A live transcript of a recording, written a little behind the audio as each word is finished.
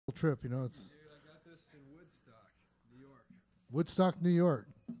trip. You know, it's Dude, I got this in Woodstock, New York. Woodstock, New York.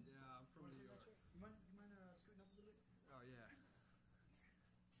 Yeah, I'm from New York. You mind scooting up a little bit? Oh, yeah.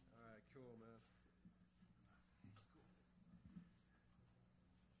 All right, cool, man.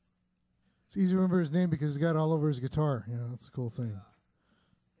 It's easy to remember his name because he's got it all over his guitar. You know, that's a cool thing.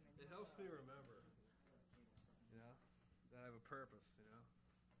 Yeah. It helps me remember, you know, that I have a purpose, you know.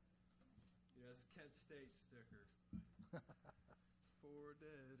 You know, it's a Kent State sticker. For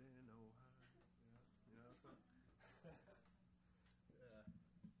dead in Ohio. You know so. Yeah.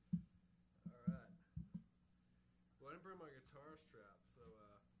 All right. Well, I didn't bring my guitar strap, so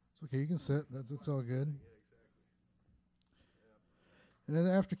It's okay. You can sit. That's all good. yeah, exactly. And then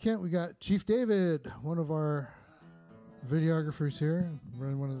after Kent, we got Chief David, one of our videographers here,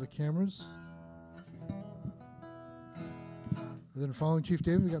 running one of the cameras. And then following Chief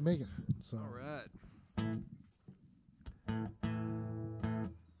David, we got Megan. So. All right.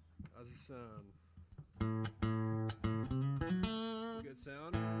 How's it sound? Good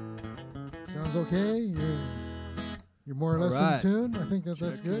sound? Sounds okay. You're more or less Alright. in tune. I think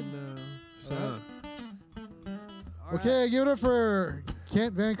that's good. Sound. All Okay, give it up for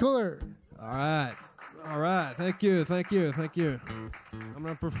Kent Van Kuller. All right. All right. Thank you. Thank you. Thank you. I'm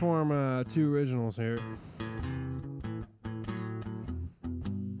going to perform 2 originals here.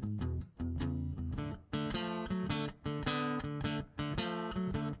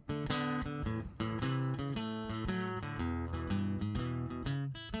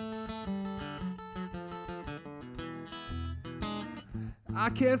 I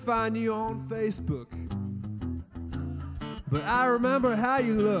can't find you on Facebook, but I remember how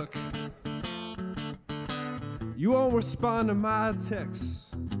you look. You won't respond to my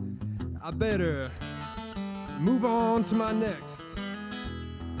texts. I better move on to my next.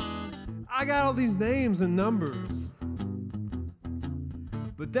 I got all these names and numbers,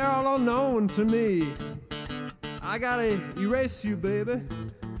 but they're all unknown to me. I gotta erase you, baby,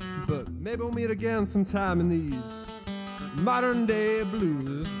 but maybe we'll meet again sometime in these modern day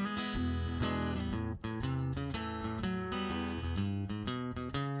blues.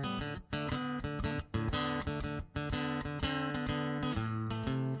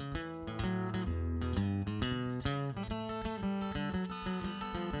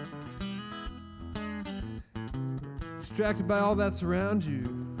 Distracted by all that's around you,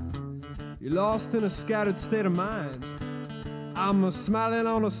 you're lost in a scattered state of mind. I'm smiling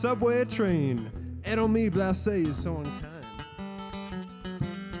on a subway train, and on me blasé is so unkind.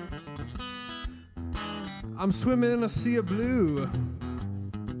 I'm swimming in a sea of blue,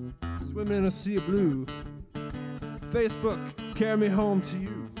 swimming in a sea of blue. Facebook, carry me home to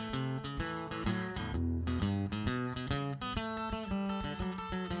you.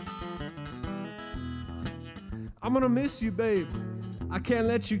 I'm gonna miss you, babe. I can't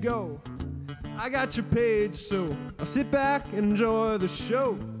let you go. I got your page, so I'll sit back and enjoy the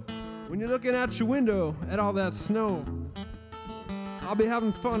show. When you're looking out your window at all that snow, I'll be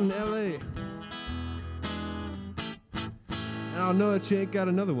having fun in LA. And I'll know that you ain't got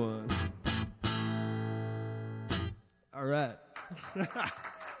another one. All right.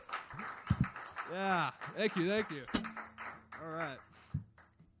 Yeah, thank you, thank you. All right.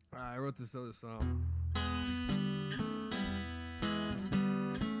 I wrote this other song.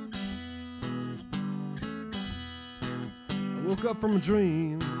 I woke up from a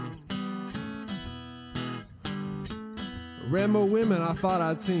dream. Rainbow women I thought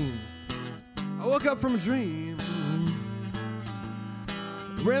I'd seen. I woke up from a dream.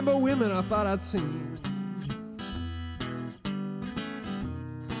 Rainbow women I thought I'd seen.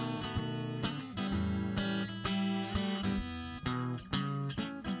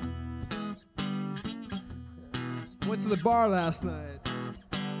 Went to the bar last night.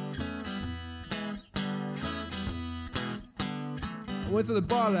 I went to the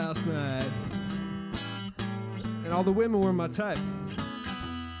bar last night, and all the women were my type.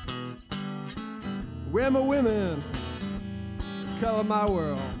 Rainbow women, color my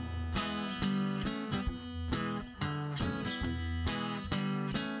world.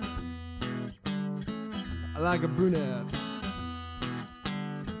 I like a brunette.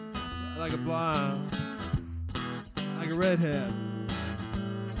 I like a blonde. I like a redhead.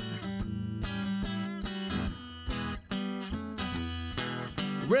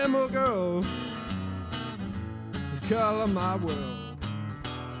 Rainbow girls, color my world.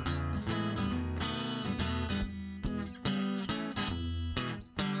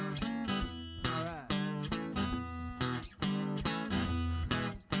 All right.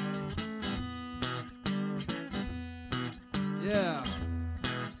 Yeah.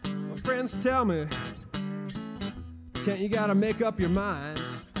 My friends tell me, Kent, you gotta make up your mind.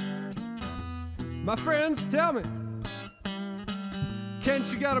 My friends tell me,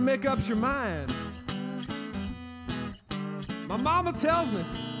 Kent, you gotta make up your mind. My mama tells me,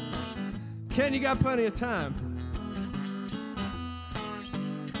 Ken, you got plenty of time.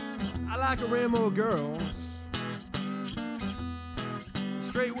 I like a rainbow girls,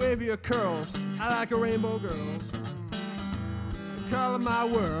 straight wavy of curls. I like a rainbow girls, the color of my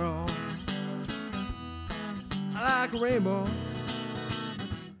world. I like a rainbow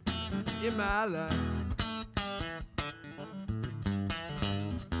in my life.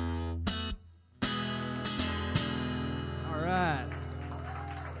 All right.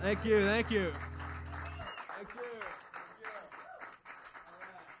 Thank you, thank you. Thank you.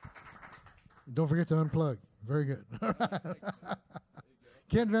 Don't forget to unplug. Very good. All right.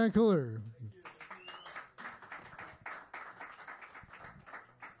 Kent Van Kuller.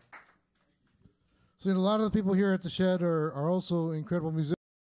 So a lot of the people here at the Shed are also incredible musicians.